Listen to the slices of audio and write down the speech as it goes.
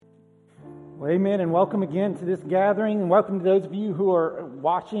Well, amen, and welcome again to this gathering, and welcome to those of you who are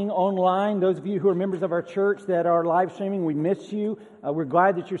watching online, those of you who are members of our church that are live streaming. We miss you. We're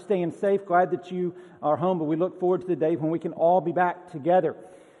glad that you're staying safe, glad that you are home, but we look forward to the day when we can all be back together.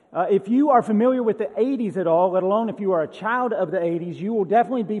 If you are familiar with the 80s at all, let alone if you are a child of the 80s, you will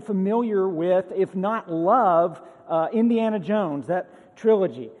definitely be familiar with, if not love, Indiana Jones, that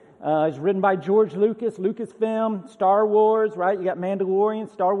trilogy. It's written by George Lucas, Lucasfilm, Star Wars, right? You got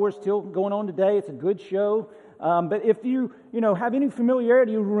Mandalorian, Star Wars still going on today. It's a good show. But if you have any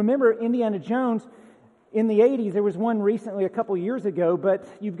familiarity, you remember Indiana Jones in the 80s. There was one recently a couple of years ago, but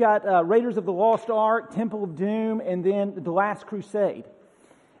you've got Raiders of the Lost Ark, Temple of Doom, and then The Last Crusade.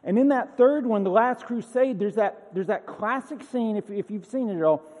 And in that third one, The Last Crusade, there's that classic scene, if you've seen it at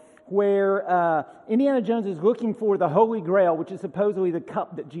all, where Indiana Jones is looking for the Holy Grail, which is supposedly the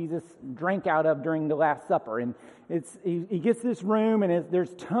cup that Jesus drank out of during the Last Supper. And he gets this room, and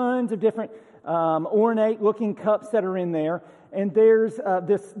there's tons of different ornate-looking cups that are in there. And there's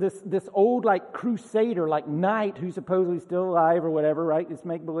this old crusader, knight, who's supposedly still alive or whatever, right? It's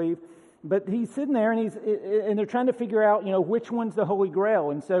make-believe. But he's sitting there, and they're trying to figure out, which one's the Holy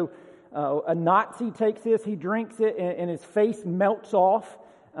Grail. And so a Nazi takes this, he drinks it, and his face melts off.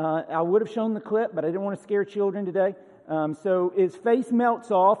 I would have shown the clip, but I didn't want to scare children today. So his face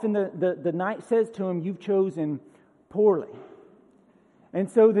melts off, and the knight says to him, "You've chosen poorly." And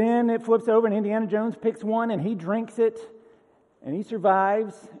so then it flips over, and Indiana Jones picks one, and he drinks it, and he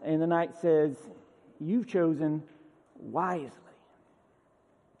survives. And the knight says, "You've chosen wisely."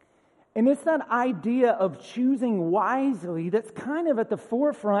 And it's that idea of choosing wisely that's kind of at the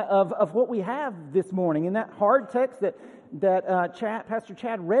forefront of what we have this morning in that hard text that Pastor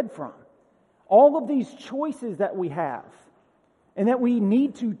Chad read from. All of these choices that we have, and that we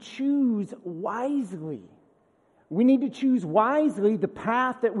need to choose wisely. We need to choose wisely the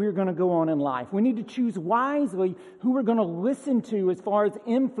path that we're going to go on in life. We need to choose wisely who we're going to listen to as far as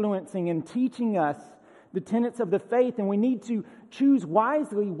influencing and teaching us the tenets of the faith. And we need to choose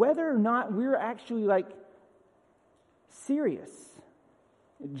wisely whether or not we're actually serious,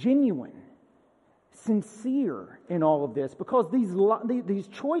 genuine, sincere in all of this, because these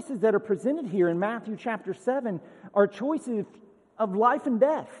choices that are presented here in Matthew chapter 7 are choices of life and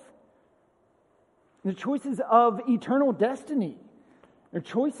death. They're choices of eternal destiny. They're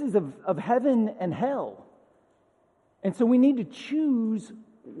choices of heaven and hell. And so we need to choose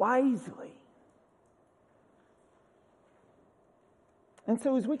wisely. And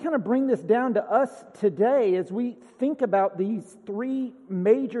so as we kind of bring this down to us today, as we think about these three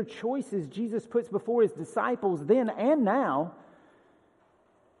major choices Jesus puts before His disciples then and now,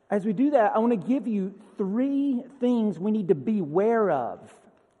 as we do that, I want to give you three things we need to beware of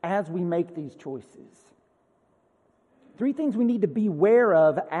as we make these choices. Three things we need to beware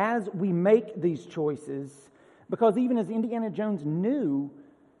of as we make these choices, because even as Indiana Jones knew,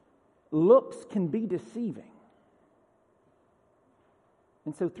 looks can be deceiving.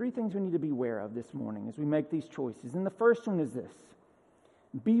 And so three things we need to beware of this morning as we make these choices. And the first one is this: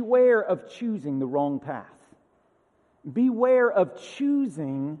 beware of choosing the wrong path. Beware of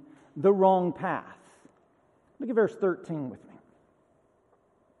choosing the wrong path. Look at verse 13 with me.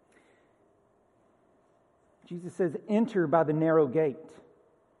 Jesus says, "Enter by the narrow gate,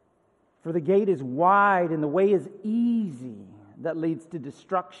 for the gate is wide and the way is easy that leads to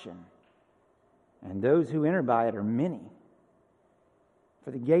destruction, and those who enter by it are many. For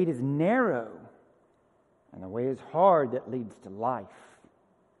the gate is narrow, and the way is hard that leads to life,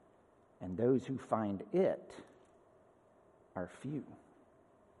 and those who find it are few."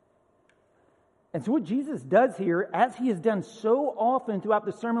 And so what Jesus does here, as He has done so often throughout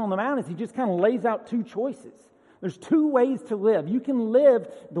the Sermon on the Mount, is He just kind of lays out two choices. There's two ways to live. You can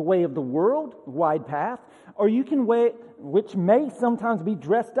live the way of the world, the wide path, or you can which may sometimes be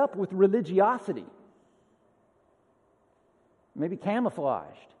dressed up with religiosity. Maybe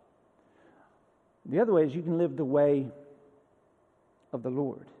camouflaged. The other way is you can live the way of the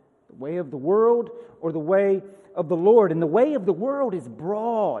Lord. The way of the world or the way of the Lord. And the way of the world is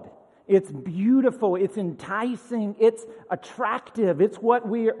broad. It's beautiful. It's enticing. It's attractive. It's what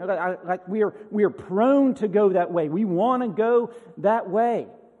we are prone to go that way. We want to go that way.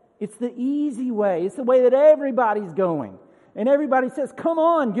 It's the easy way. It's the way that everybody's going. And everybody says, "Come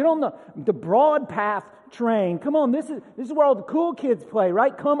on, get on the broad path train. Come on, this is where all the cool kids play,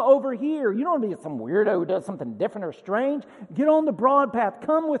 right? Come over here. You don't want to be some weirdo who does something different or strange. Get on the broad path.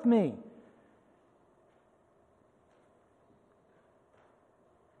 Come with me."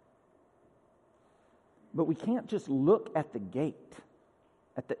 But we can't just look at the gate,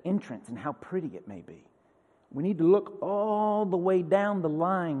 at the entrance, and how pretty it may be. We need to look all the way down the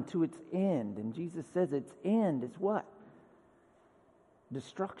line to its end. And Jesus says its end is what?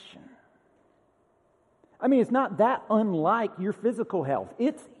 Destruction. I mean, it's not that unlike your physical health.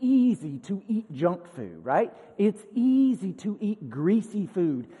 It's easy to eat junk food, right? It's easy to eat greasy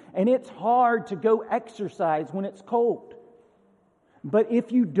food. And it's hard to go exercise when it's cold. But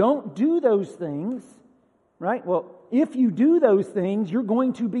if you don't do those things, right? Well, if you do those things, you're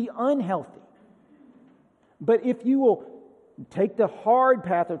going to be unhealthy. But if you will take the hard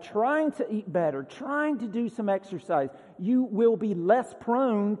path of trying to eat better, trying to do some exercise, you will be less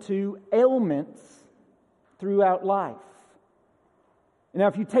prone to ailments throughout life. Now,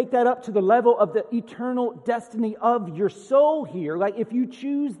 if you take that up to the level of the eternal destiny of your soul here, like if you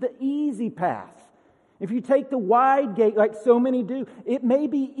choose the easy path, if you take the wide gate like so many do, it may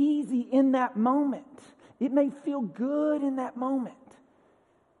be easy in that moment. It may feel good in that moment.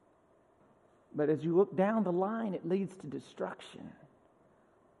 But as you look down the line, it leads to destruction.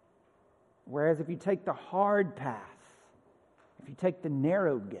 Whereas if you take the hard path, if you take the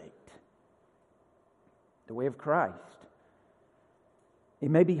narrow gate, the way of Christ, it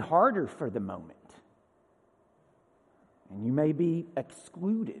may be harder for the moment. And you may be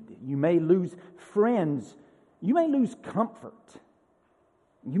excluded. You may lose friends. You may lose comfort.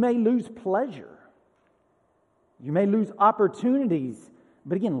 You may lose pleasure. You may lose opportunities.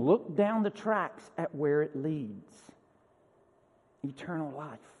 But again, look down the tracks at where it leads. Eternal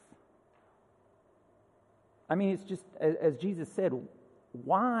life. I mean, it's just, as Jesus said,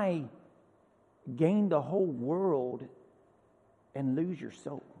 why gain the whole world and lose your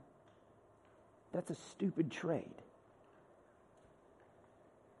soul? That's a stupid trade.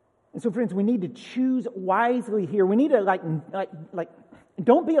 And so, friends, we need to choose wisely here. We need to, like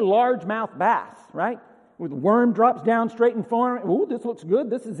don't be a largemouth bass, right? Where the worm drops down straight in front. Oh, this looks good.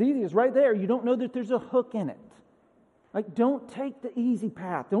 This is easy. It's right there. You don't know that there's a hook in it. Like, don't take the easy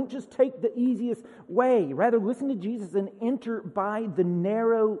path. Don't just take the easiest way. Rather, listen to Jesus and enter by the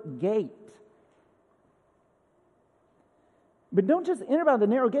narrow gate. But don't just enter by the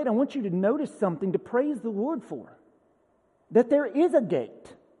narrow gate. I want you to notice something to praise the Lord for. That there is a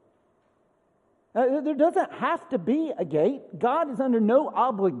gate. There doesn't have to be a gate. God is under no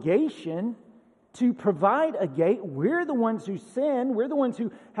obligation to provide a gate. We're the ones who sin. We're the ones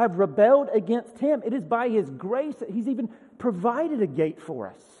who have rebelled against Him. It is by His grace that He's even provided a gate for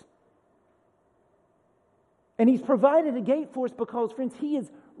us. And He's provided a gate for us because, friends, He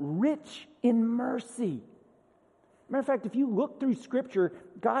is rich in mercy. Matter of fact, if you look through Scripture,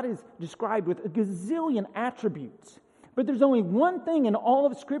 God is described with a gazillion attributes. But there's only one thing in all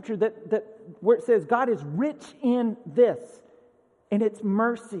of Scripture that where it says God is rich in this, and it's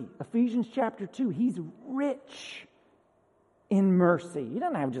mercy. Ephesians chapter 2, He's rich in mercy. He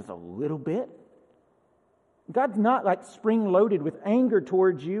doesn't have just a little bit. God's not like spring-loaded with anger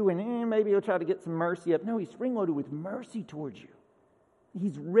towards you and maybe He'll try to get some mercy up. No, He's spring-loaded with mercy towards you.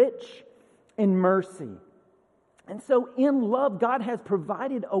 He's rich in mercy. And so in love, God has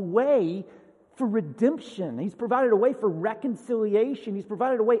provided a way for redemption. He's provided a way for reconciliation. He's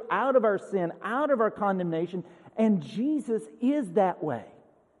provided a way out of our sin, out of our condemnation. And Jesus is that way.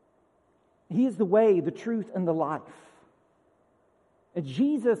 He is the way, the truth, and the life. And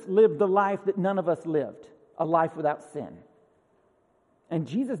Jesus lived the life that none of us lived, a life without sin. And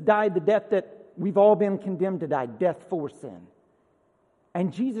Jesus died the death that we've all been condemned to die, death for sin.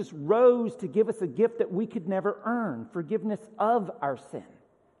 And Jesus rose to give us a gift that we could never earn, forgiveness of our sin.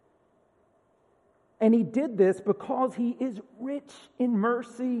 And He did this because He is rich in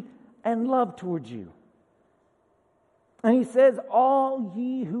mercy and love towards you. And He says, all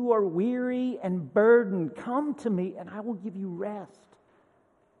ye who are weary and burdened, come to me and I will give you rest.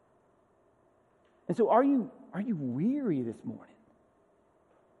 And so are you weary this morning?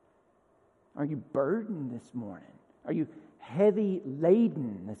 Are you burdened this morning? Are you heavy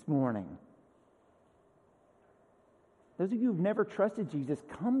laden this morning? Those of you who've never trusted Jesus,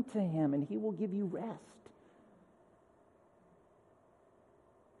 come to Him and He will give you rest.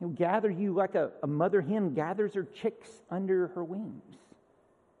 He'll gather you like a mother hen gathers her chicks under her wings.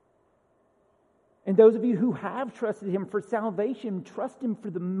 And those of you who have trusted Him for salvation, trust Him for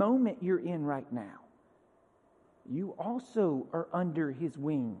the moment you're in right now. You also are under His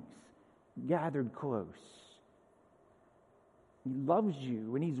wings, gathered close. He loves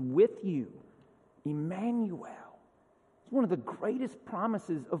you and He's with you. Emmanuel. It's one of the greatest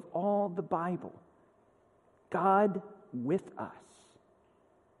promises of all the Bible. God with us.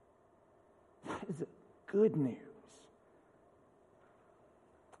 That is good news.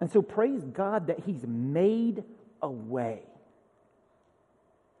 And so praise God that He's made a way.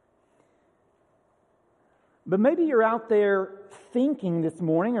 But maybe you're out there thinking this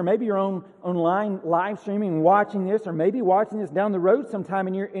morning, or maybe you're online live streaming, watching this, or maybe watching this down the road sometime,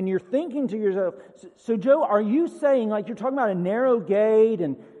 and you're thinking to yourself, so Joe, are you saying, like you're talking about a narrow gate,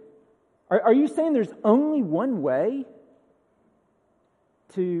 and are you saying there's only one way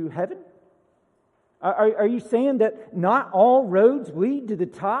to heaven? Are you saying that not all roads lead to the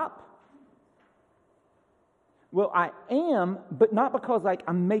top? Well, I am, but not because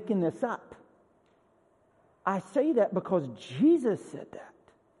I'm making this up. I say that because Jesus said that.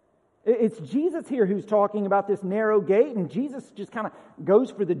 It's Jesus here who's talking about this narrow gate, and Jesus just kind of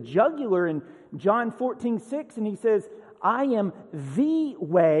goes for the jugular in John 14:6, and he says, I am the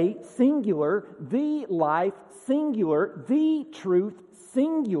way, singular, the life, singular, the truth,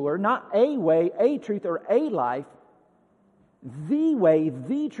 singular, not a way, a truth, or a life. The way,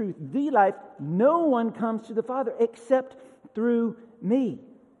 the truth, the life. No one comes to the Father except through me.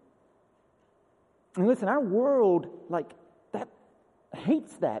 And listen, our world, that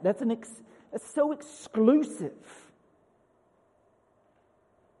hates that. That's so exclusive.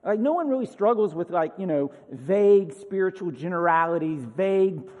 No one really struggles with vague spiritual generalities,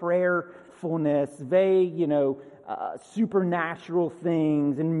 vague prayerfulness, vague, supernatural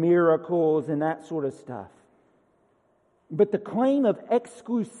things and miracles and that sort of stuff. But the claim of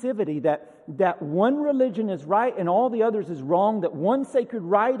exclusivity, that one religion is right and all the others is wrong, that one sacred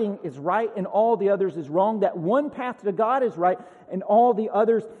writing is right and all the others is wrong, that one path to God is right and all the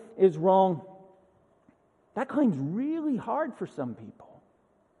others is wrong, that claim's really hard for some people.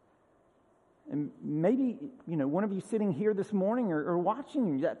 And maybe, one of you sitting here this morning or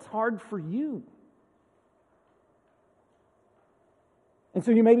watching, that's hard for you. And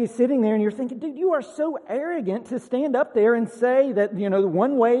so you may be sitting there and you're thinking, dude, you are so arrogant to stand up there and say that,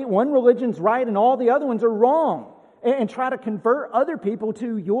 one way, one religion's right and all the other ones are wrong. And try to convert other people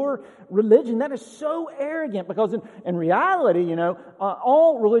to your religion. That is so arrogant because in reality,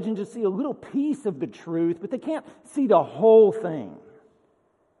 all religions just see a little piece of the truth, but they can't see the whole thing.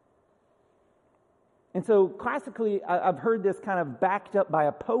 And so classically, I've heard this kind of backed up by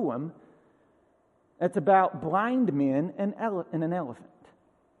a poem that's about blind men and an elephant.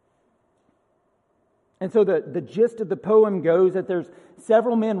 And so the gist of the poem goes that there's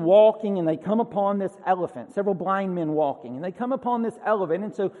several men walking and they come upon this elephant, several blind men walking, and they come upon this elephant,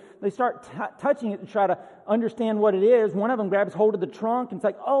 and so they start touching it to try to understand what it is. One of them grabs hold of the trunk and it's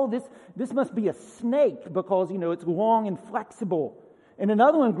like, oh, this must be a snake because, it's long and flexible. And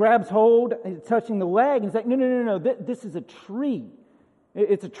another one grabs hold, touching the leg, and it's like, no, this is a tree.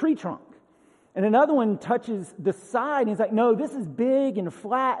 It's a tree trunk. And another one touches the side, and he's like, no, this is big and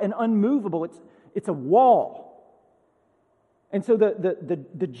flat and unmovable. It's a wall. And so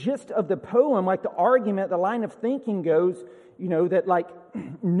the gist of the poem, the argument, the line of thinking goes, that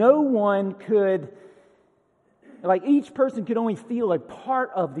no one could, each person could only feel a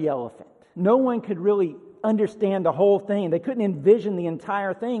part of the elephant. No one could really understand the whole thing. They couldn't envision the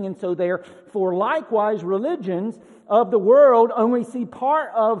entire thing. And so therefore, likewise, religions of the world only see part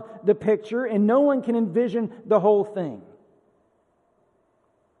of the picture, and no one can envision the whole thing.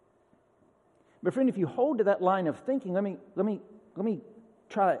 But friend, if you hold to that line of thinking, let me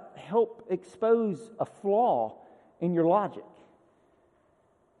try to help expose a flaw in your logic.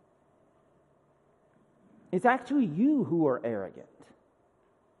 It's actually you who are arrogant.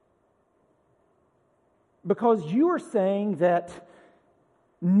 Because you are saying that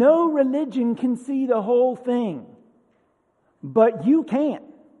no religion can see the whole thing, but you can't.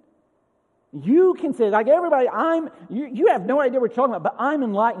 You can say, everybody, you have no idea what you're talking about, but I'm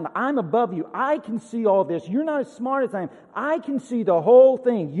enlightened. I'm above you. I can see all this. You're not as smart as I am. I can see the whole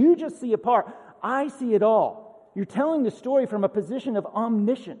thing. You just see a part. I see it all. You're telling the story from a position of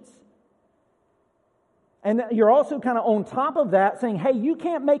omniscience. And you're also kind of on top of that saying, hey, you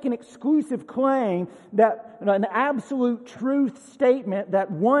can't make an exclusive claim that an absolute truth statement that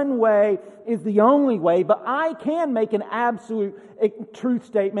one way is the only way, but I can make an absolute truth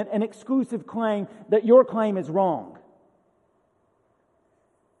statement, an exclusive claim that your claim is wrong.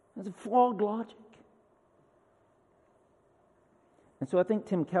 That's a flawed logic. And so I think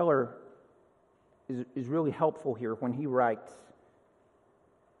Tim Keller is really helpful here when he writes,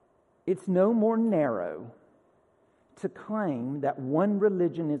 it's no more narrow to claim that one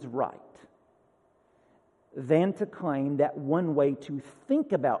religion is right than to claim that one way to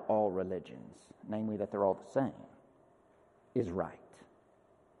think about all religions, namely that they're all the same, is right.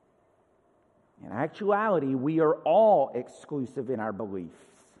 In actuality, we are all exclusive in our beliefs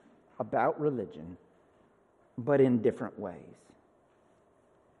about religion, but in different ways.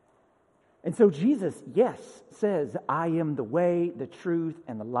 And so Jesus, yes, says, I am the way, the truth,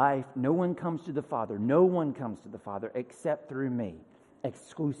 and the life. No one comes to the Father. No one comes to the Father except through me.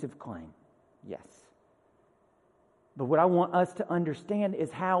 Exclusive claim. Yes. But what I want us to understand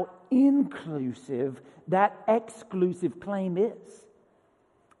is how inclusive that exclusive claim is.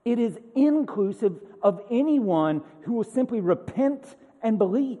 It is inclusive of anyone who will simply repent and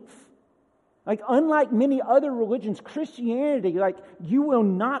believe. Like, unlike many other religions, Christianity, you will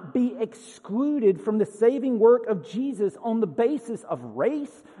not be excluded from the saving work of Jesus on the basis of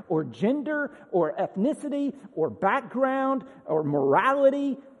race or gender or ethnicity or background or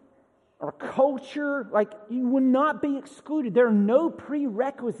morality or culture. You will not be excluded. There are no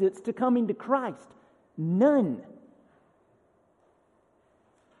prerequisites to coming to Christ. None.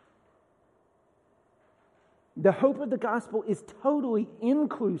 The hope of the gospel is totally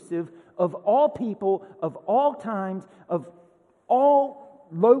inclusive of all people, of all times, of all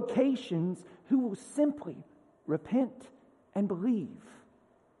locations who will simply repent and believe.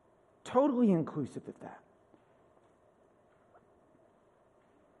 Totally inclusive of that.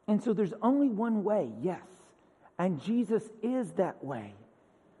 And so there's only one way, yes. And Jesus is that way.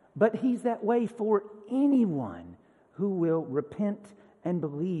 But He's that way for anyone who will repent and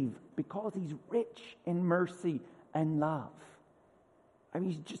believe, because He's rich in mercy and love. I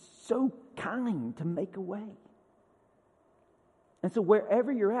mean, He's just so kind to make a way. And so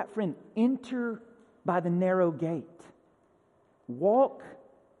wherever you're at, friend, enter by the narrow gate. Walk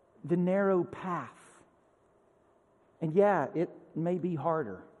the narrow path. And yeah, it may be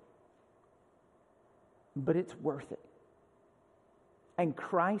harder, but it's worth it. And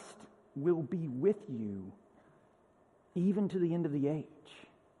Christ will be with you even to the end of the age.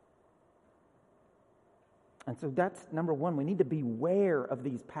 And so that's number one. We need to beware of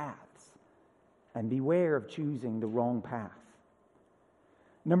these paths and beware of choosing the wrong path.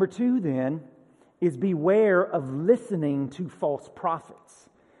 Number two, then, is beware of listening to false prophets.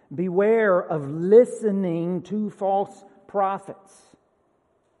 Beware of listening to false prophets.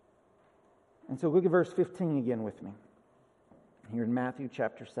 And so look at verse 15 again with me. Here in Matthew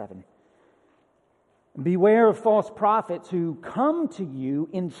chapter 7. Beware of false prophets who come to you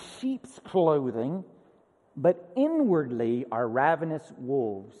in sheep's clothing, but inwardly are ravenous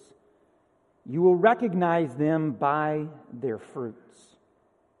wolves. You will recognize them by their fruits.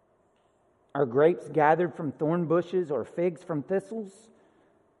 Are grapes gathered from thorn bushes or figs from thistles?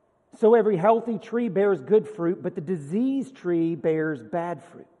 So every healthy tree bears good fruit, but the diseased tree bears bad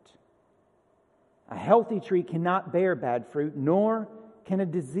fruit. A healthy tree cannot bear bad fruit, nor can a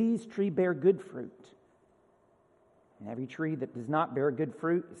diseased tree bear good fruit. And every tree that does not bear good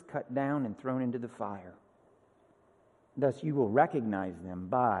fruit is cut down and thrown into the fire. Thus you will recognize them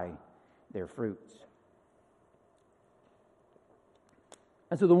by their fruits.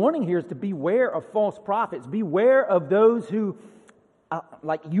 And so the warning here is to beware of false prophets. Beware of those who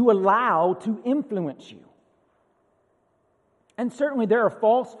you allow to influence you. And certainly there are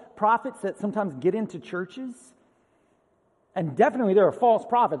false prophets that sometimes get into churches. And definitely there are false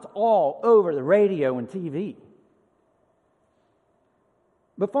prophets all over the radio and TV.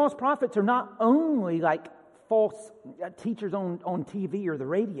 But false prophets are not only like false teachers on TV or the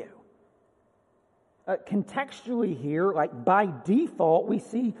radio. Contextually here, like by default, we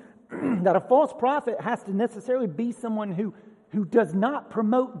see that a false prophet has to necessarily be someone who does not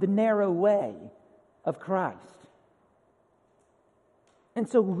promote the narrow way of Christ. And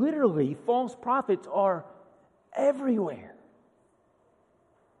so literally, false prophets are everywhere.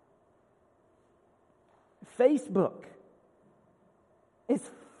 Facebook is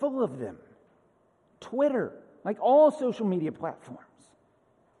full of them. Twitter, like all social media platforms.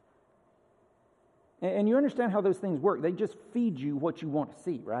 And you understand how those things work. They just feed you what you want to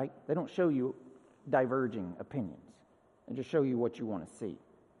see, right? They don't show you diverging opinions. They just show you what you want to see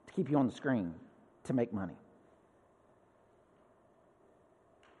to keep you on the screen to make money.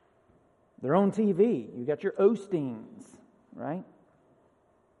 They're on TV. You got your Osteens, right?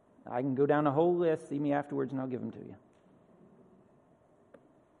 I can go down a whole list, see me afterwards, and I'll give them to you.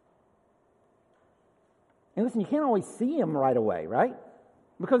 And listen, you can't always see them right away, right?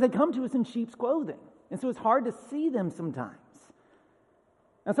 Because they come to us in sheep's clothing. And so it's hard to see them sometimes.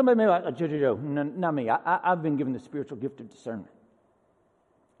 Now somebody may be like, Joe, not me. I've been given the spiritual gift of discernment.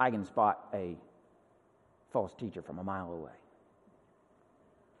 I can spot a false teacher from a mile away.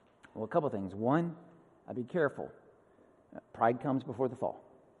 Well, a couple things. One, I'd be careful. Pride comes before the fall.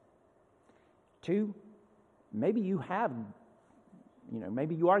 Two, maybe you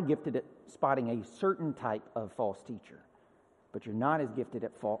are gifted at spotting a certain type of false teacher, but you're not as gifted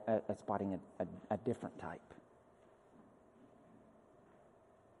at spotting a different type.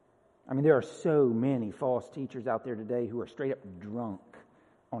 I mean, there are so many false teachers out there today who are straight up drunk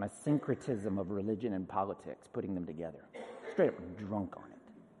on a syncretism of religion and politics, putting them together. Straight up drunk on it.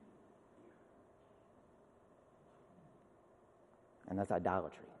 And that's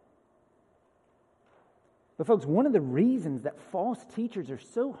idolatry. But folks, one of the reasons that false teachers are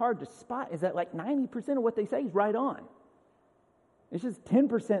so hard to spot is that like 90% of what they say is right on. It's just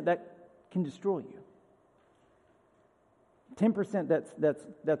 10% that can destroy you. 10%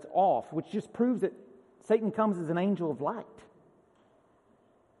 that's off, which just proves that Satan comes as an angel of light.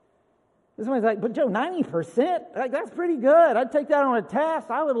 Somebody's like, but Joe, 90%? Like, that's pretty good. I'd take that on a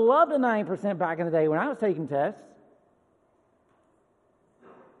test. I would have loved a 90% back in the day when I was taking tests.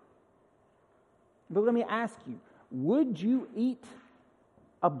 But let me ask you, would you eat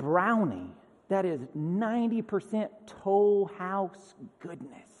a brownie that is 90% Toll House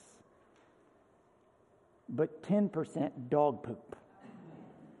goodness, but 10% dog poop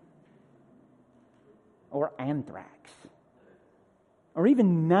or anthrax? Or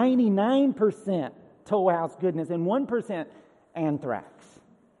even 99% Toll House goodness and 1% anthrax?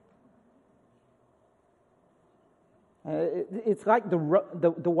 It's like the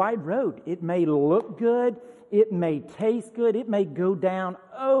wide road. It may look good, it may taste good, it may go down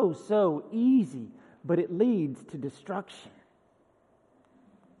oh so easy, but it leads to destruction.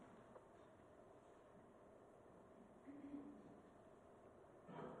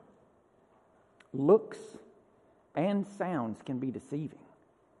 Looks and sounds can be deceiving.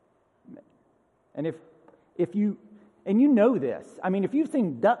 And if you know this, I mean, if you've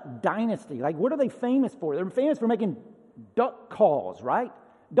seen Duck Dynasty, like what are they famous for? They're famous for making duck calls, right?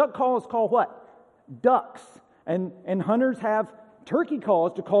 Duck calls call what? Ducks. And hunters have turkey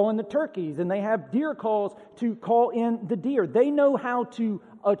calls to call in the turkeys, and they have deer calls to call in the deer. They know how to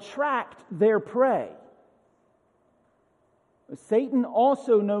attract their prey. Satan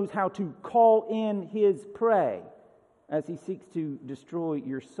also knows how to call in his prey as he seeks to destroy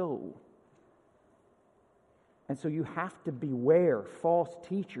your soul. And so you have to beware. False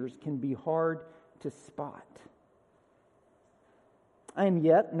teachers can be hard to spot. And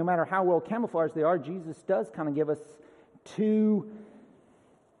yet, no matter how well camouflaged they are, Jesus does kind of give us a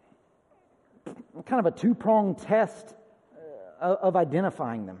two-pronged test of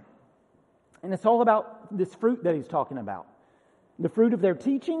identifying them. And it's all about this fruit that he's talking about. The fruit of their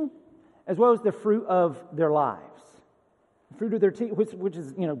teaching, as well as the fruit of their lives. The fruit of their teaching, which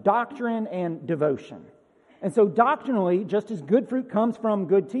is, doctrine and devotion. And so doctrinally, just as good fruit comes from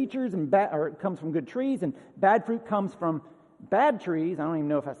good teachers and it comes from good trees, and bad fruit comes from bad trees. I don't even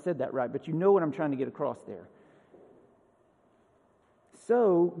know if I said that right, but you know what I'm trying to get across there.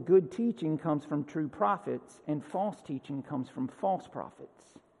 So good teaching comes from true prophets, and false teaching comes from false prophets.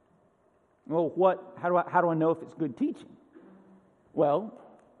 Well, how do I know if it's good teaching? Well,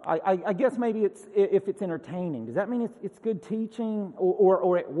 I guess maybe if it's entertaining. Does that mean it's good teaching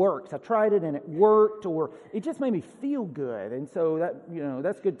or it works? I tried it and it worked, or it just made me feel good, and so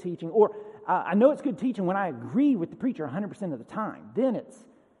that's good teaching. Or I know it's good teaching when I agree with the preacher 100% of the time. Then it's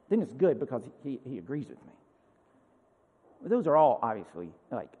good because he agrees with me. Well, those are all obviously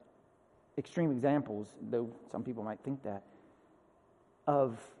like extreme examples, though some people might think that,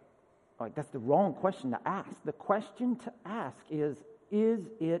 of like that's the wrong question to ask. The question to ask is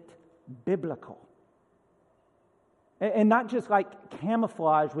it biblical? And not just like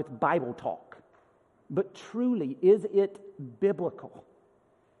camouflage with Bible talk, but truly, is it biblical?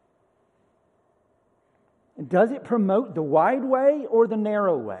 Does it promote the wide way or the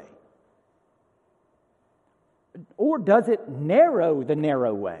narrow way? Or does it narrow the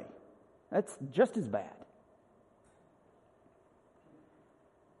narrow way? That's just as bad.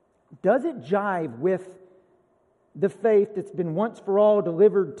 Does it jive with the faith that's been once for all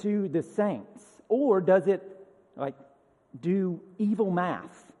delivered to the saints? Or does it do evil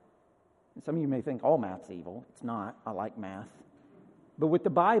math? Some of you may think all math's evil. It's not. I like math. But with the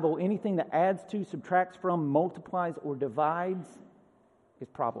Bible, anything that adds to, subtracts from, multiplies, or divides is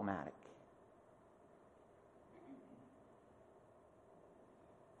problematic.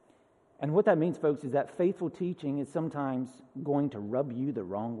 And what that means, folks, is that faithful teaching is sometimes going to rub you the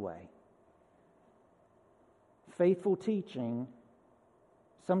wrong way. Faithful teaching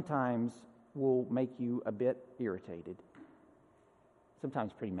sometimes will make you a bit irritated.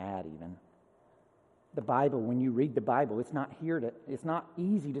 Sometimes pretty mad even. The Bible, when you read the Bible, it's not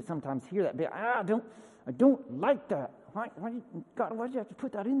easy to sometimes hear that bit. I don't like that. Why did you have to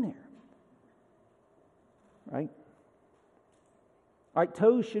put that in there? Right? All right,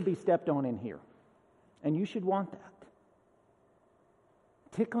 toes should be stepped on in here. And you should want that.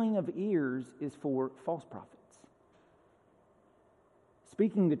 Tickling of ears is for false prophets.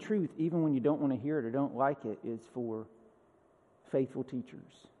 Speaking the truth, even when you don't want to hear it or don't like it, is for faithful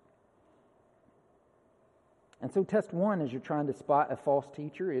teachers. And so test one, as you're trying to spot a false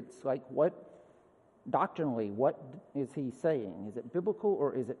teacher, it's like, doctrinally, what is he saying? Is it biblical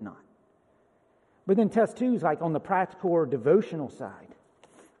or is it not? But then test two is like on the practical or devotional side.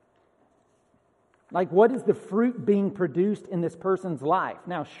 Like, what is the fruit being produced in this person's life?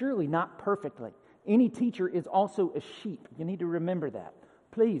 Now, surely not perfectly. Any teacher is also a sheep. You need to remember that.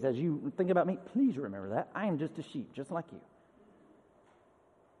 Please, as you think about me, please remember that. I am just a sheep, just like you.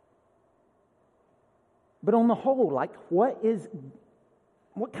 But on the whole, like, what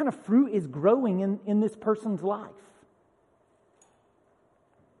kind of fruit is growing in this person's life?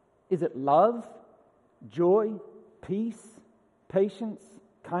 Is it love, joy, peace, patience,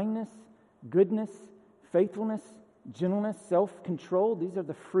 kindness, goodness, faithfulness, gentleness, self-control? These are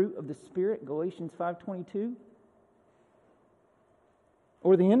the fruit of the Spirit, Galatians 5:22.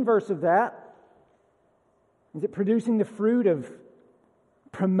 Or the inverse of that, is it producing the fruit of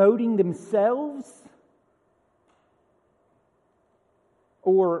promoting themselves?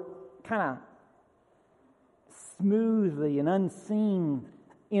 Or kind of smoothly and unseen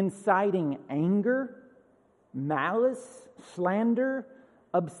inciting anger, malice, slander,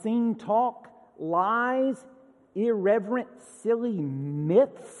 obscene talk, lies, irreverent, silly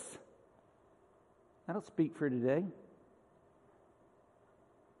myths? That'll speak for today.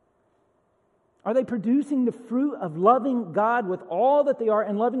 Are they producing the fruit of loving God with all that they are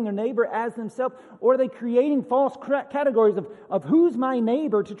and loving their neighbor as themselves? Or are they creating false categories of who's my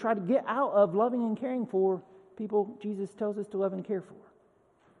neighbor to try to get out of loving and caring for people Jesus tells us to love and care for?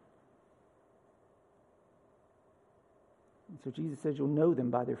 And so Jesus says you'll know them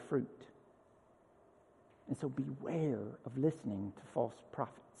by their fruit. And so beware of listening to false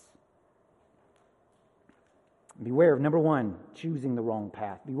prophets. Beware of, number one, choosing the wrong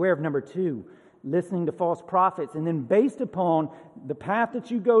path. Beware of, number two, listening to false prophets. And then based upon the path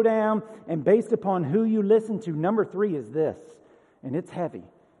that you go down and based upon who you listen to, number three is this, and it's heavy.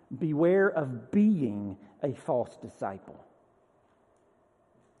 Beware of being a false disciple.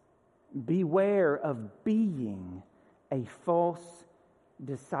 Beware of being a false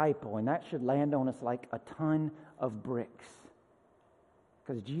disciple. And that should land on us like a ton of bricks,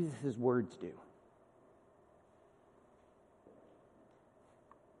 because Jesus' words do.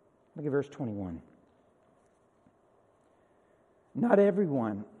 Look at verse 21. Not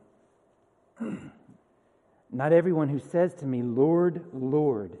everyone who says to me, Lord,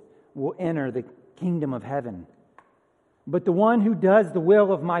 Lord, will enter the kingdom of heaven, but the one who does the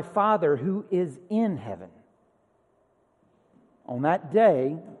will of my Father who is in heaven. On that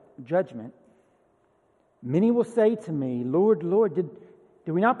day, judgment, many will say to me, Lord, Lord, did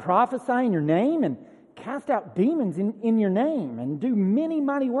we not prophesy in your name and cast out demons in your name and do many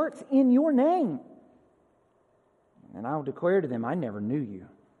mighty works in your name? And I will declare to them, I never knew you.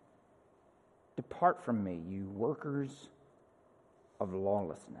 Depart from me, you workers of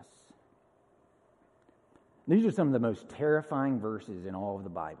lawlessness. These are some of the most terrifying verses in all of the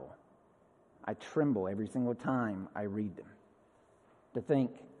Bible. I tremble every single time I read them. To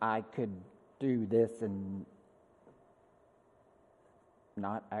think I could do this and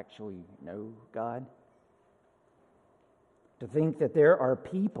not actually know God. To think that there are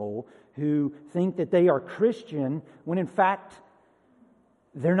people who think that they are Christian when in fact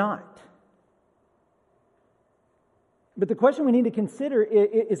they're not. But the question we need to consider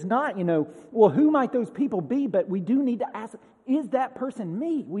is not, well, who might those people be? But we do need to ask, is that person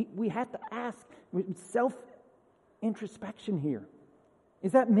me? We have to ask with self-introspection here.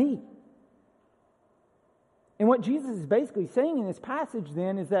 Is that me? And what Jesus is basically saying in this passage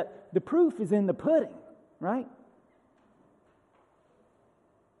then is that the proof is in the pudding, right?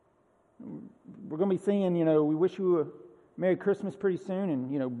 We're going to be singing, we wish you a Merry Christmas pretty soon,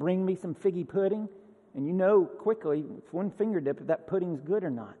 and, bring me some figgy pudding. And quickly, with one finger dip, if that pudding's good or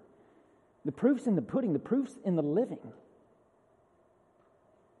not. The proof's in the pudding. The proof's in the living.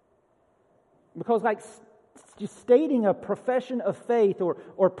 Because just stating a profession of faith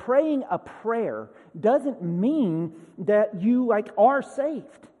or praying a prayer doesn't mean that you are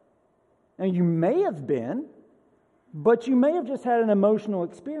saved. And you may have been, but you may have just had an emotional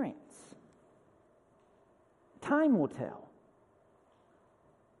experience. Time will tell.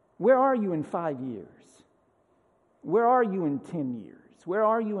 Where are you in 5 years? Where are you in 10 years? Where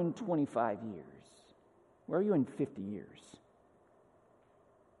are you in 25 years? Where are you in 50 years?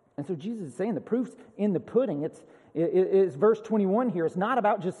 And so Jesus is saying the proof's in the pudding. It's verse 21 here. It's not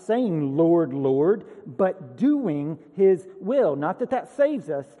about just saying, Lord, Lord, but doing His will. Not that saves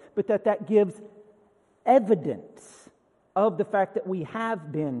us, but that gives evidence of the fact that we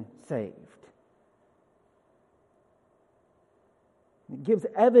have been saved. It gives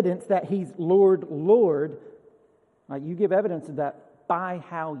evidence that He's Lord, Lord. You give evidence of that by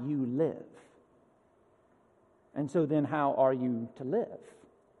how you live. And so then how are you to live?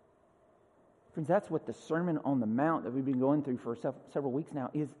 Friends, that's what the Sermon on the Mount that we've been going through for several weeks now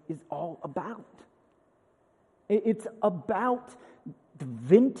is all about. It's about the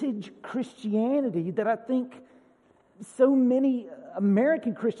vintage Christianity that I think so many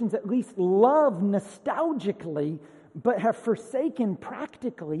American Christians at least love nostalgically, but have forsaken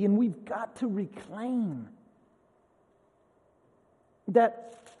practically, and we've got to reclaim.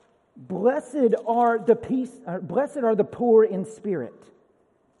 That blessed are the poor in spirit,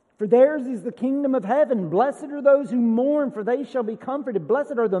 for theirs is the kingdom of heaven. Blessed are those who mourn, for they shall be comforted.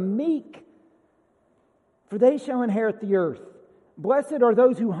 Blessed are the meek, for they shall inherit the earth. Blessed are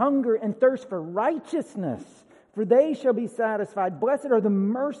those who hunger and thirst for righteousness, for they shall be satisfied. Blessed are the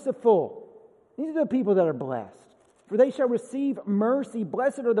merciful. These are the people that are blessed, for they shall receive mercy.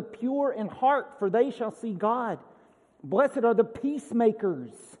 Blessed are the pure in heart, for they shall see God. Blessed are the peacemakers,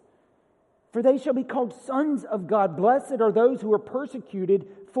 for they shall be called sons of God. Blessed are those who are persecuted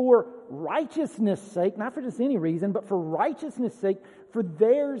for righteousness' sake, not for just any reason, but for righteousness' sake, for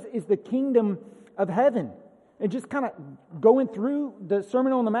theirs is the kingdom of heaven. And just kind of going through the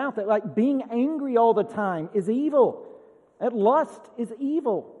Sermon on the Mount, that like being angry all the time is evil. That lust is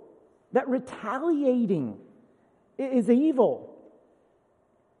evil. That retaliating is evil.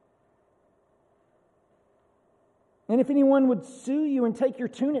 And if anyone would sue you and take your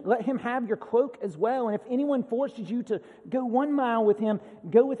tunic, let him have your cloak as well. And if anyone forces you to go 1 mile with him,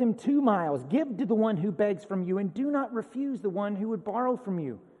 go with him 2 miles. Give to the one who begs from you, and do not refuse the one who would borrow from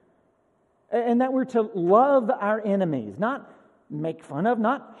you. And that we're to love our enemies, not make fun of,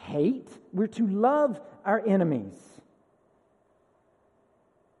 not hate. We're to love our enemies.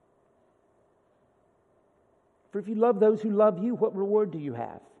 For if you love those who love you, what reward do you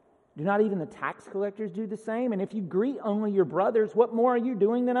have? Do not even the tax collectors do the same? And if you greet only your brothers, what more are you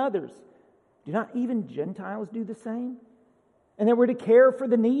doing than others? Do not even Gentiles do the same? And that we're to care for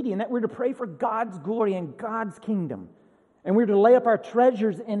the needy, and that we're to pray for God's glory and God's kingdom. And we're to lay up our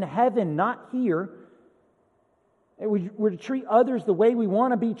treasures in heaven, not here. And we're to treat others the way we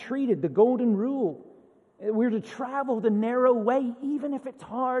want to be treated, the golden rule. We're to travel the narrow way, even if it's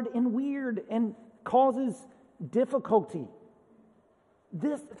hard and weird and causes difficulty.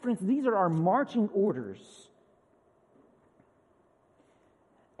 Friends, these are our marching orders.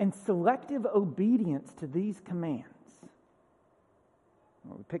 And selective obedience to these commands.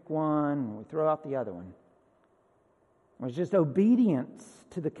 We pick one, and we throw out the other one. It's just obedience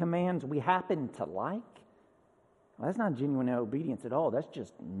to the commands we happen to like. Well, that's not genuine obedience at all. That's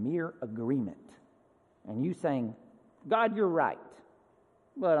just mere agreement. And you saying, God, you're right,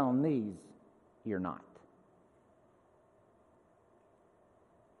 but on these, you're not.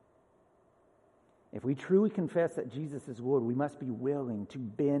 If we truly confess that Jesus is Lord, we must be willing to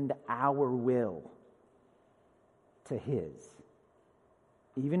bend our will to His,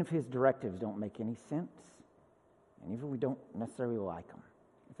 even if His directives don't make any sense, and even if we don't necessarily like them.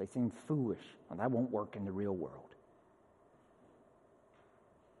 If they seem foolish, well, that won't work in the real world.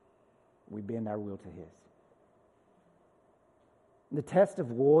 We bend our will to His. The test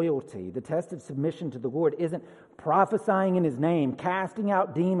of loyalty, the test of submission to the Lord isn't prophesying in His name, casting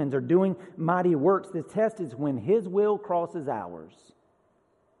out demons, or doing mighty works. The test is when His will crosses ours.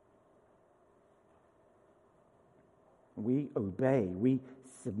 We obey, we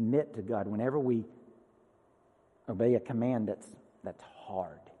submit to God whenever we obey a command that's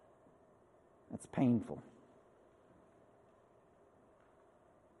hard, that's painful.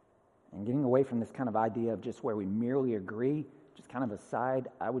 And getting away from this kind of idea of just where we merely agree, just kind of aside,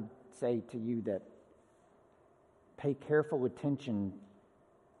 I would say to you that pay careful attention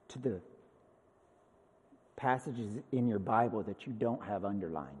to the passages in your Bible that you don't have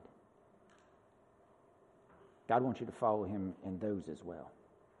underlined. God wants you to follow Him in those as well.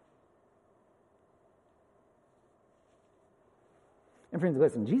 And friends,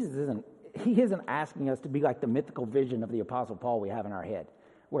 listen, Jesus isn't asking us to be like the mythical vision of the Apostle Paul we have in our head,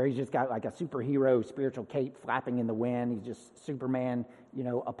 where he's just got like a superhero spiritual cape flapping in the wind. He's just Superman,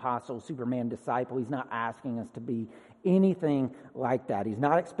 apostle, Superman disciple. He's not asking us to be anything like that. He's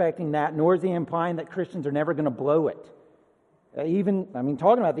not expecting that, nor is he implying that Christians are never going to blow it.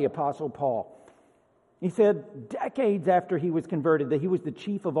 Talking about the Apostle Paul, he said decades after he was converted that he was the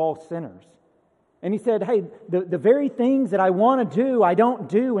chief of all sinners. And he said, hey, the very things that I want to do, I don't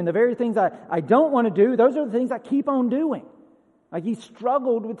do. And the very things I don't want to do, those are the things I keep on doing. Like he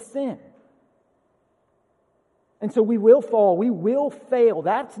struggled with sin. And so we will fall, we will fail.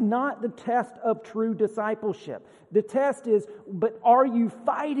 That's not the test of true discipleship. The test is, but are you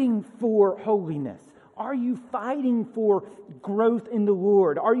fighting for holiness? Are you fighting for growth in the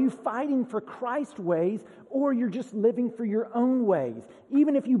Lord? Are you fighting for Christ's ways, or you're just living for your own ways,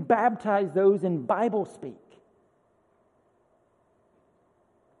 even if you baptize those in Bible speak?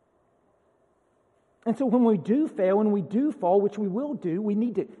 And so when we do fail and we do fall, which we will do, we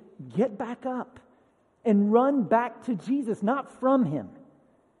need to get back up and run back to Jesus, not from Him.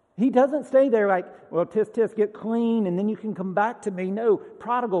 He doesn't stay there like, well, tisk, get clean, and then you can come back to me. No,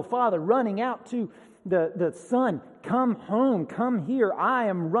 prodigal father running out to the son, come home, come here. I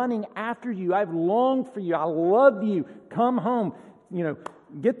am running after you. I've longed for you. I love you. Come home.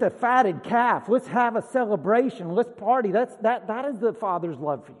 Get the fatted calf. Let's have a celebration. Let's party. That is the Father's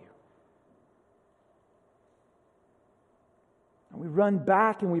love for you. And we run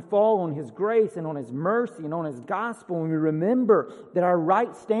back and we fall on His grace and on His mercy and on His gospel. And we remember that our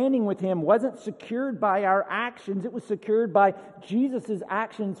right standing with Him wasn't secured by our actions. It was secured by Jesus'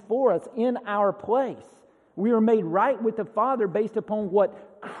 actions for us in our place. We are made right with the Father based upon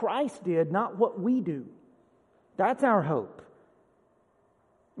what Christ did, not what we do. That's our hope.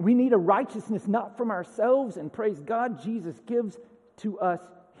 We need a righteousness not from ourselves. And praise God, Jesus gives to us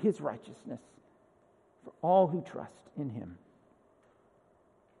His righteousness for all who trust in Him.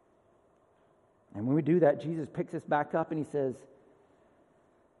 And when we do that, Jesus picks us back up and He says,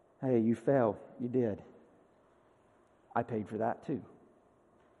 hey, you fell. You did. I paid for that too.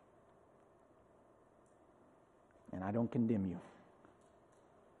 And I don't condemn you.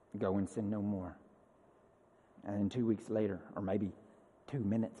 Go and sin no more. And then 2 weeks later, or maybe 2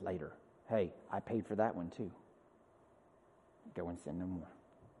 minutes later, hey, I paid for that one too. Go and sin no more.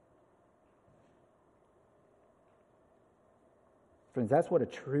 Friends, that's what a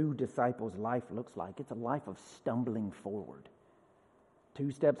true disciple's life looks like. It's a life of stumbling forward.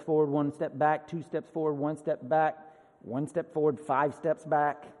 2 steps forward, 1 step back, 2 steps forward, 1 step back, 1 step forward, 5 steps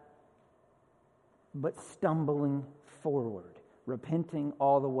back. But stumbling forward, repenting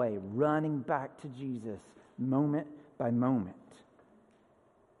all the way, running back to Jesus moment by moment.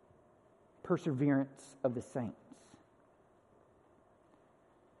 Perseverance of the saints.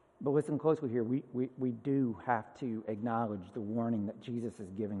 But listen closely here. We do have to acknowledge the warning that Jesus is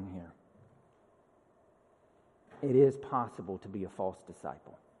giving here. It is possible to be a false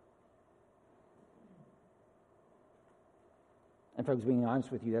disciple. And folks, being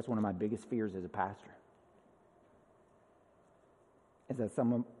honest with you, that's one of my biggest fears as a pastor. Is that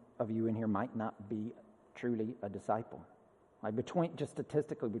some of you in here might not be truly a disciple. Like just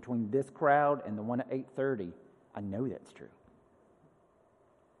statistically, between this crowd and the one at 8:30, I know that's true.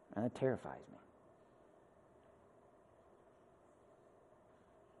 And that terrifies me.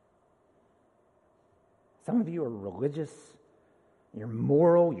 Some of you are religious, you're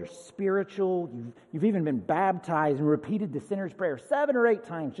moral, you're spiritual, you've even been baptized and repeated the sinner's prayer 7 or 8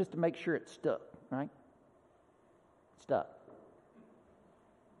 times just to make sure it stuck, right? Stuck.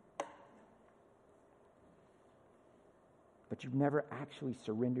 But you've never actually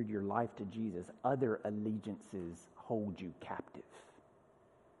surrendered your life to Jesus. Other allegiances hold you captive.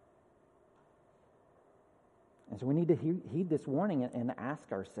 And so we need to heed this warning and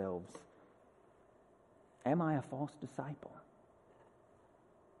ask ourselves, am I a false disciple?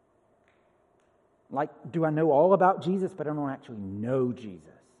 Like, do I know all about Jesus, but I don't actually know Jesus?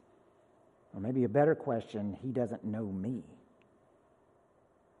 Or maybe a better question, He doesn't know me.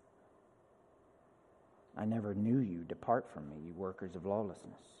 I never knew you. Depart from me, you workers of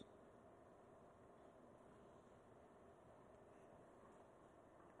lawlessness.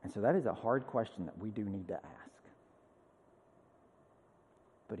 And so that is a hard question that we do need to ask.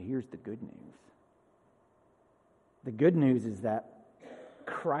 But here's the good news. The good news is that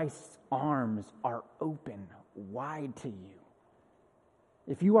Christ's arms are open wide to you.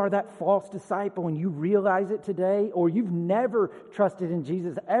 If you are that false disciple and you realize it today, or you've never trusted in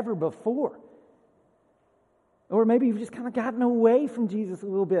Jesus ever before, or maybe you've just kind of gotten away from Jesus a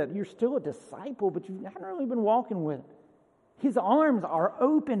little bit. You're still a disciple, but you haven't really been walking with Him. His arms are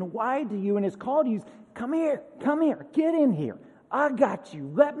open wide to you and His call to you is, come here, get in here. I got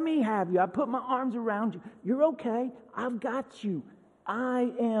you. Let me have you. I put my arms around you. You're okay. I've got you.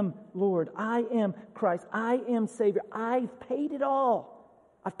 I am Lord. I am Christ. I am Savior. I've paid it all.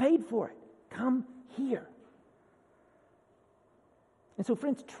 I've paid for it. Come here. And so,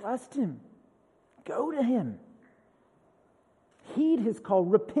 friends, trust Him. Go to Him. Heed His call.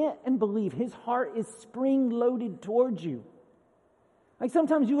 Repent and believe. His heart is spring-loaded towards you. Like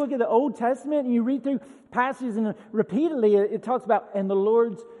sometimes you look at the Old Testament and you read through passages and repeatedly it talks about, and the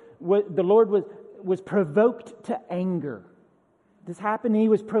Lord was was provoked to anger. This happened, and he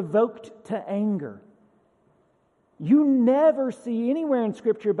was provoked to anger. You never see anywhere in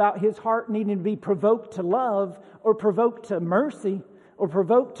Scripture about his heart needing to be provoked to love or provoked to mercy or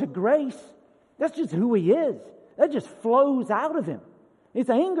provoked to grace. That's just who he is. That just flows out of him. It's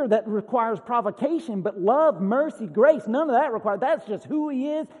anger that requires provocation, but love, mercy, grace, none of that requires. That's just who he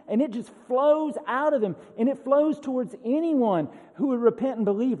is, and it just flows out of him. And it flows towards anyone who would repent and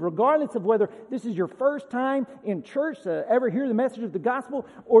believe, regardless of whether this is your first time in church to ever hear the message of the gospel,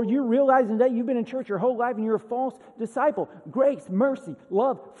 or you're realizing that you've been in church your whole life and you're a false disciple. Grace, mercy,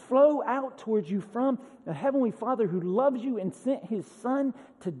 love flow out towards you from the Heavenly Father who loves you and sent his Son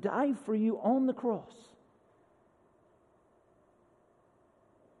to die for you on the cross.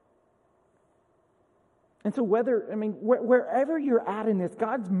 And so wherever you're at in this,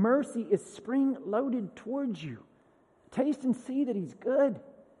 God's mercy is spring-loaded towards you. Taste and see that he's good.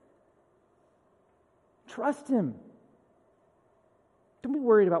 Trust him. Don't be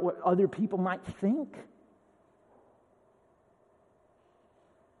worried about what other people might think.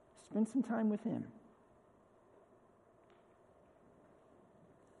 Spend some time with him.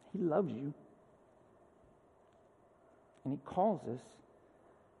 He loves you. And he calls us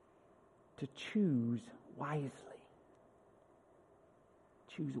to choose wisely.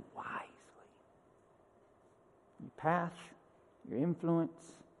 Choose wisely. Your path, your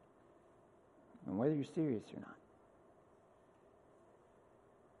influence, and whether you're serious or not.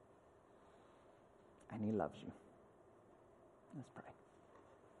 And he loves you. Let's pray.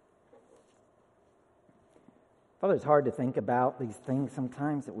 Father, it's hard to think about these things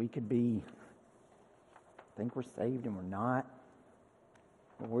sometimes that we could think we're saved and we're not.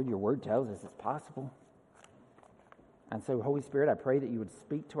 Lord, your word tells us it's possible. And so, Holy Spirit, I pray that you would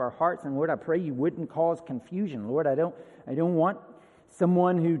speak to our hearts. And Lord, I pray you wouldn't cause confusion. Lord, I don't want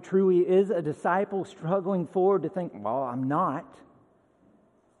someone who truly is a disciple struggling forward to think, well, I'm not,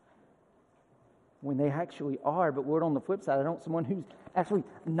 when they actually are. But Lord, on the flip side, I don't want someone who's actually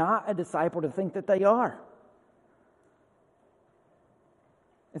not a disciple to think that they are.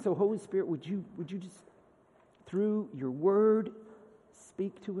 And so, Holy Spirit, would you just, through your word,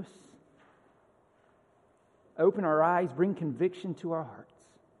 speak to us? Open our eyes, bring conviction to our hearts.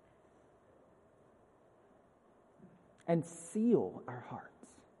 And seal our hearts.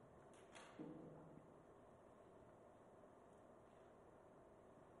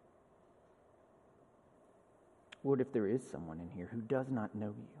 Lord, if there is someone in here who does not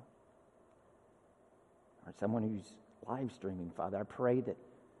know you, or someone who's live streaming, Father, I pray that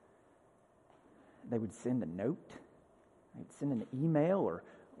they would send a note, they'd send an email,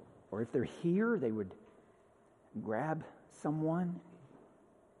 or if they're here, they would grab someone,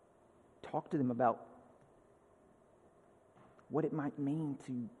 talk to them about what it might mean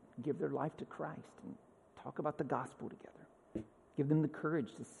to give their life to Christ, and talk about the gospel together. Give them the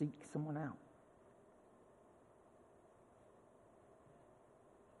courage to seek someone out.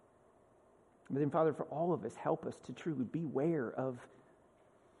 But then, Father, for all of us, help us to truly beware of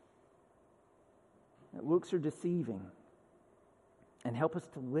that looks are deceiving, and help us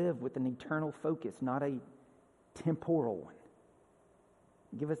to live with an eternal focus, not a temporal one.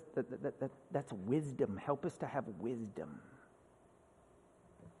 Give us that's wisdom. Help us to have wisdom.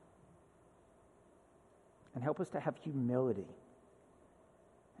 And help us to have humility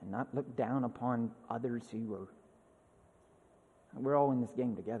and not look down upon others who are. We're all in this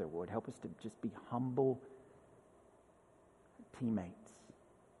game together, Lord. Help us to just be humble teammates.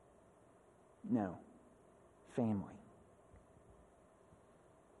 No, family.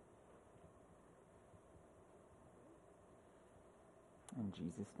 In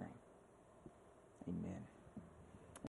Jesus' name, amen.